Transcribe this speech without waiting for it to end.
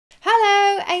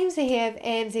Ainsley here of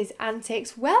Ames's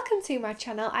Antics. Welcome to my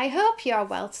channel. I hope you are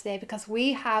well today because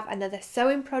we have another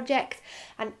sewing project,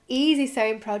 an easy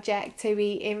sewing project to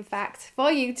be in fact for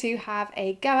you to have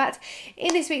a go at.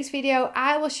 In this week's video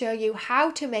I will show you how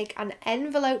to make an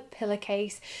envelope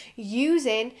pillowcase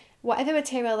using whatever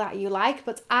material that you like,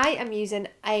 but I am using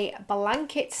a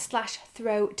blanket slash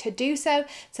throw to do so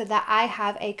that I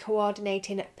have a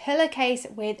coordinating pillowcase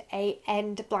with a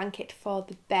end blanket for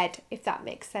the bed, if that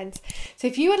makes sense. So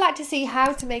if you would like to see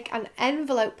how to make an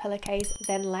envelope pillowcase,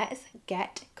 then let's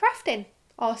get crafting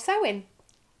or sewing.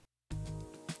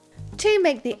 To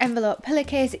make the envelope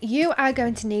pillowcase, you are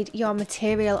going to need your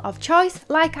material of choice.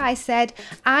 Like I said,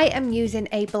 I am using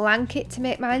a blanket to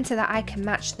make mine so that I can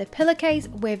match the pillowcase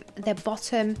with the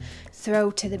bottom throw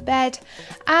to the bed,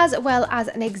 as well as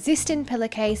an existing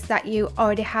pillowcase that you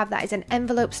already have that is an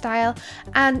envelope style,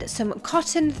 and some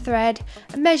cotton thread,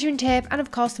 a measuring tape, and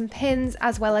of course some pins,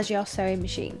 as well as your sewing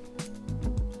machine.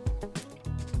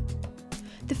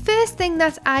 The first thing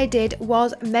that I did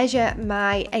was measure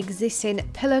my existing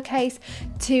pillowcase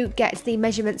to get the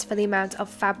measurements for the amount of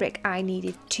fabric I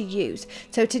needed to use.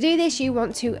 So to do this, you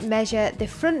want to measure the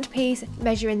front piece,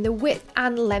 measuring the width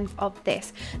and length of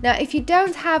this. Now, if you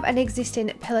don't have an existing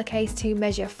pillowcase to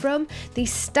measure from, the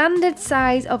standard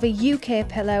size of a UK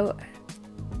pillow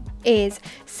is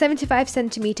 75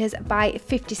 centimeters by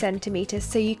 50 centimeters,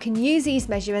 so you can use these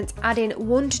measurements, adding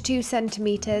 1 to 2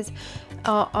 centimeters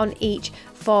on each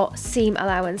for seam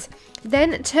allowance.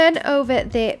 Then turn over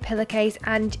the pillowcase,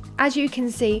 and as you can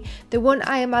see, the one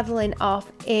I am modelling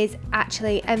off is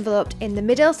actually enveloped in the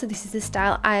middle, so this is the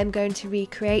style I am going to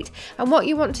recreate. And what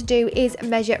you want to do is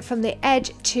measure from the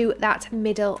edge to that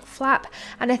middle flap,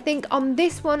 and I think on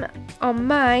this one, on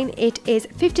mine, it is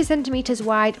 50 centimeters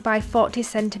wide by 40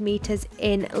 centimeters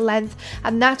in length,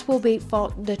 and that will be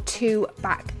for the two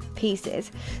back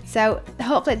pieces. So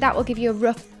hopefully that will give you a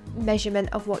rough measurement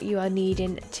of what you are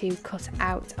needing to cut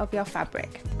out of your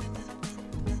fabric.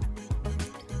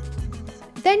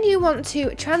 Then you want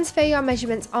to transfer your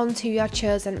measurements onto your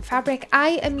chosen fabric.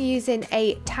 I am using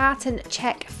a tartan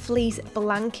check fleece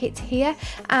blanket here,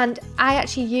 and I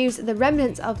actually use the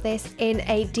remnants of this in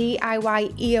a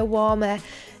DIY ear warmer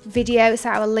video, so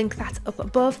I will link that up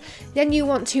above. Then you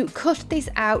want to cut this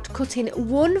out, cutting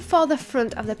one for the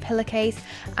front of the pillowcase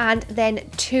and then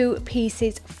 2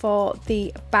 pieces for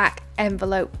the back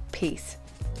envelope piece.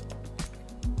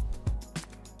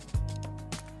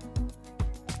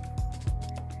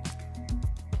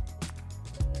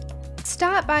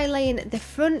 Start by laying the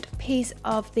front piece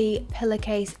of the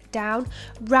pillowcase down,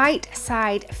 right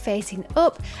side facing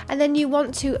up, and then you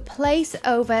want to place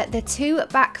over the 2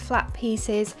 back flap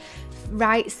pieces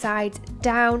right side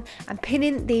down and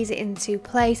pinning these into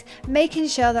place, making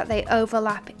sure that they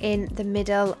overlap in the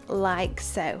middle like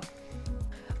so.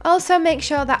 Also make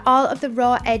sure that all of the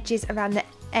raw edges around the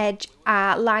edge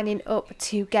are lining up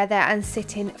together and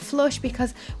sitting flush,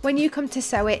 because when you come to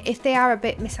sew it, if they are a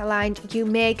bit misaligned, you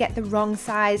may get the wrong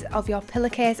size of your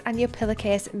pillowcase and your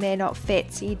pillowcase may not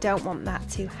fit, so you don't want that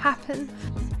to happen.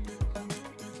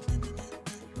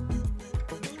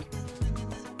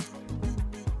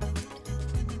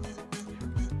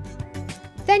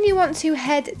 Then you want to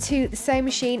head to the sewing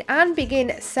machine and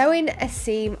begin sewing a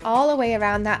seam all the way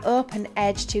around that open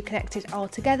edge to connect it all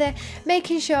together,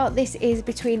 making sure this is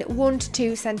between 1 to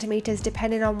 2 centimeters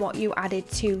depending on what you added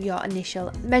to your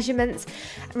initial measurements.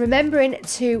 Remembering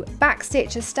to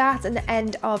backstitch the start and the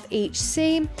end of each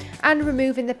seam and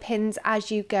removing the pins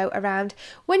as you go around.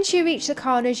 Once you reach the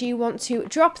corners, you want to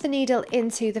drop the needle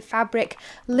into the fabric,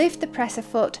 lift the presser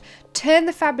foot, turn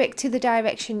the fabric to the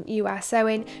direction you are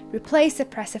sewing, replace the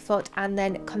presser foot, and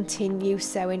then continue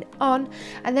sewing on.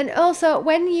 And then also,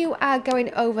 when you are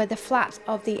going over the flaps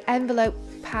of the envelope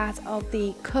part of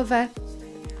the cover,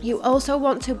 you also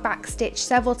want to backstitch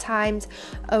several times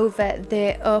over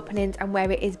the openings and where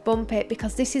it is bumpy,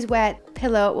 because this is where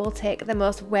pillow will take the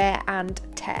most wear and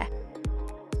tear.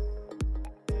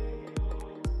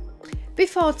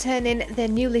 Before turning the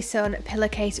newly sewn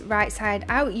pillowcase right side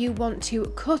out, you want to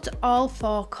cut all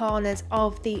 4 corners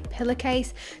of the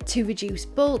pillowcase to reduce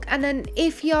bulk, and then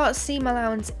if your seam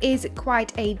allowance is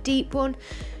quite a deep one,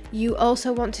 you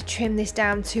also want to trim this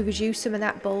down to reduce some of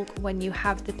that bulk when you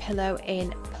have the pillow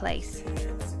in place.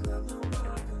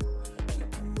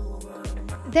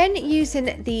 Then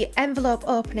using the envelope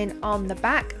opening on the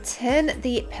back, turn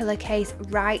the pillowcase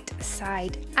right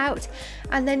side out,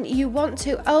 and then you want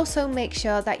to also make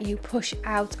sure that you push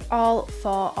out all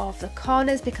 4 of the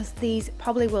corners because these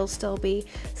probably will still be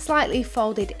slightly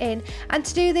folded in. And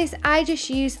to do this, I just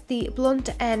use the blunt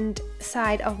end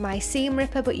side of my seam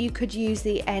ripper, but you could use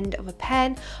the end of a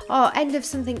pen or end of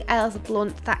something else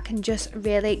blunt that can just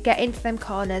really get into them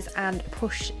corners and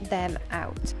push them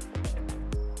out.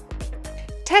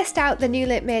 Test out the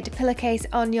newly made pillowcase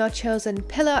on your chosen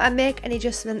pillow and make any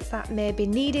adjustments that may be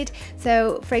needed.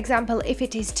 So for example, if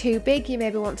it is too big, you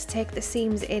maybe want to take the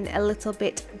seams in a little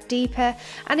bit deeper,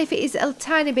 and if it is a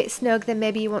tiny bit snug, then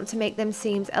maybe you want to make them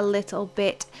seams a little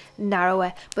bit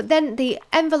narrower. But then the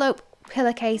envelope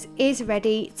pillowcase is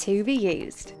ready to be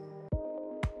used.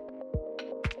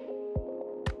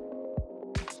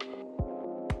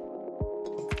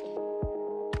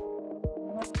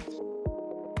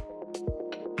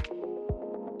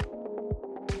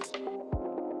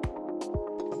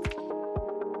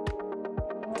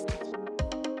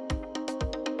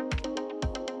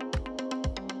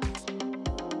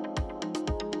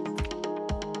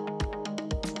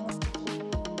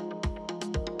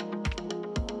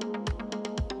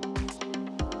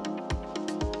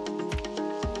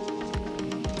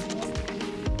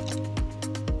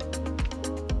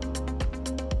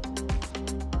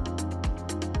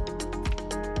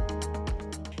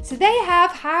 So there you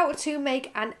have how to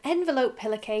make an envelope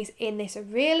pillowcase in this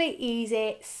really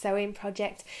easy sewing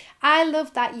project. I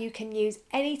love that you can use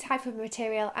any type of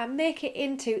material and make it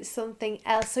into something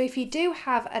else. So if you do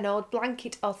have an old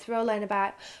blanket or throw laying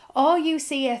about, or you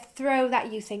see a throw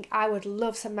that you think I would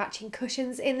love some matching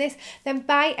cushions in this, then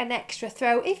buy an extra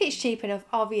throw if it's cheap enough,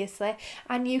 obviously,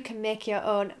 and you can make your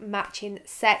own matching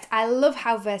set. I love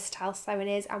how versatile sewing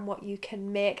is and what you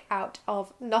can make out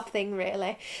of nothing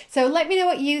really. So let me know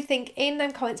what you think in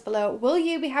the comments below. Will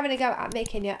you be having a go at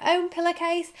making your own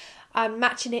pillowcase and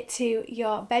matching it to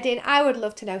your bedding? I would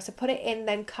love to know, so put it in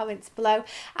them comments below.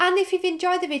 And if you've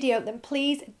enjoyed the video, then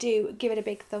please do give it a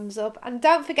big thumbs up, and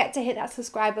don't forget to hit that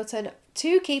subscribe button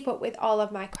to keep up with all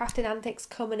of my crafting antics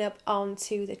coming up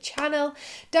onto the channel.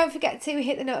 Don't forget to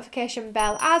hit the notification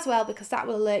bell as well, because that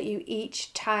will alert you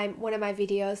each time one of my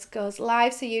videos goes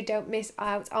live, so you don't miss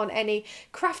out on any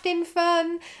crafting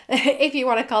fun, if you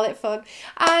want to call it fun.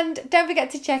 And don't forget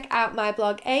to check out my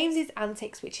blog Ames's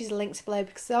Antics, which is linked below,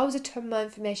 because there's always a ton more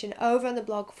information over on the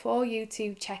blog for you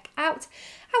to check out.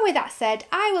 And with that said,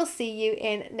 I will see you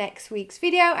in next week's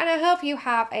video, and I hope you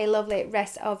have a lovely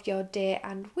rest of your day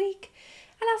and week,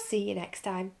 and I'll see you next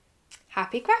time.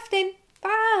 Happy crafting!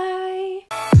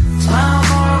 Bye!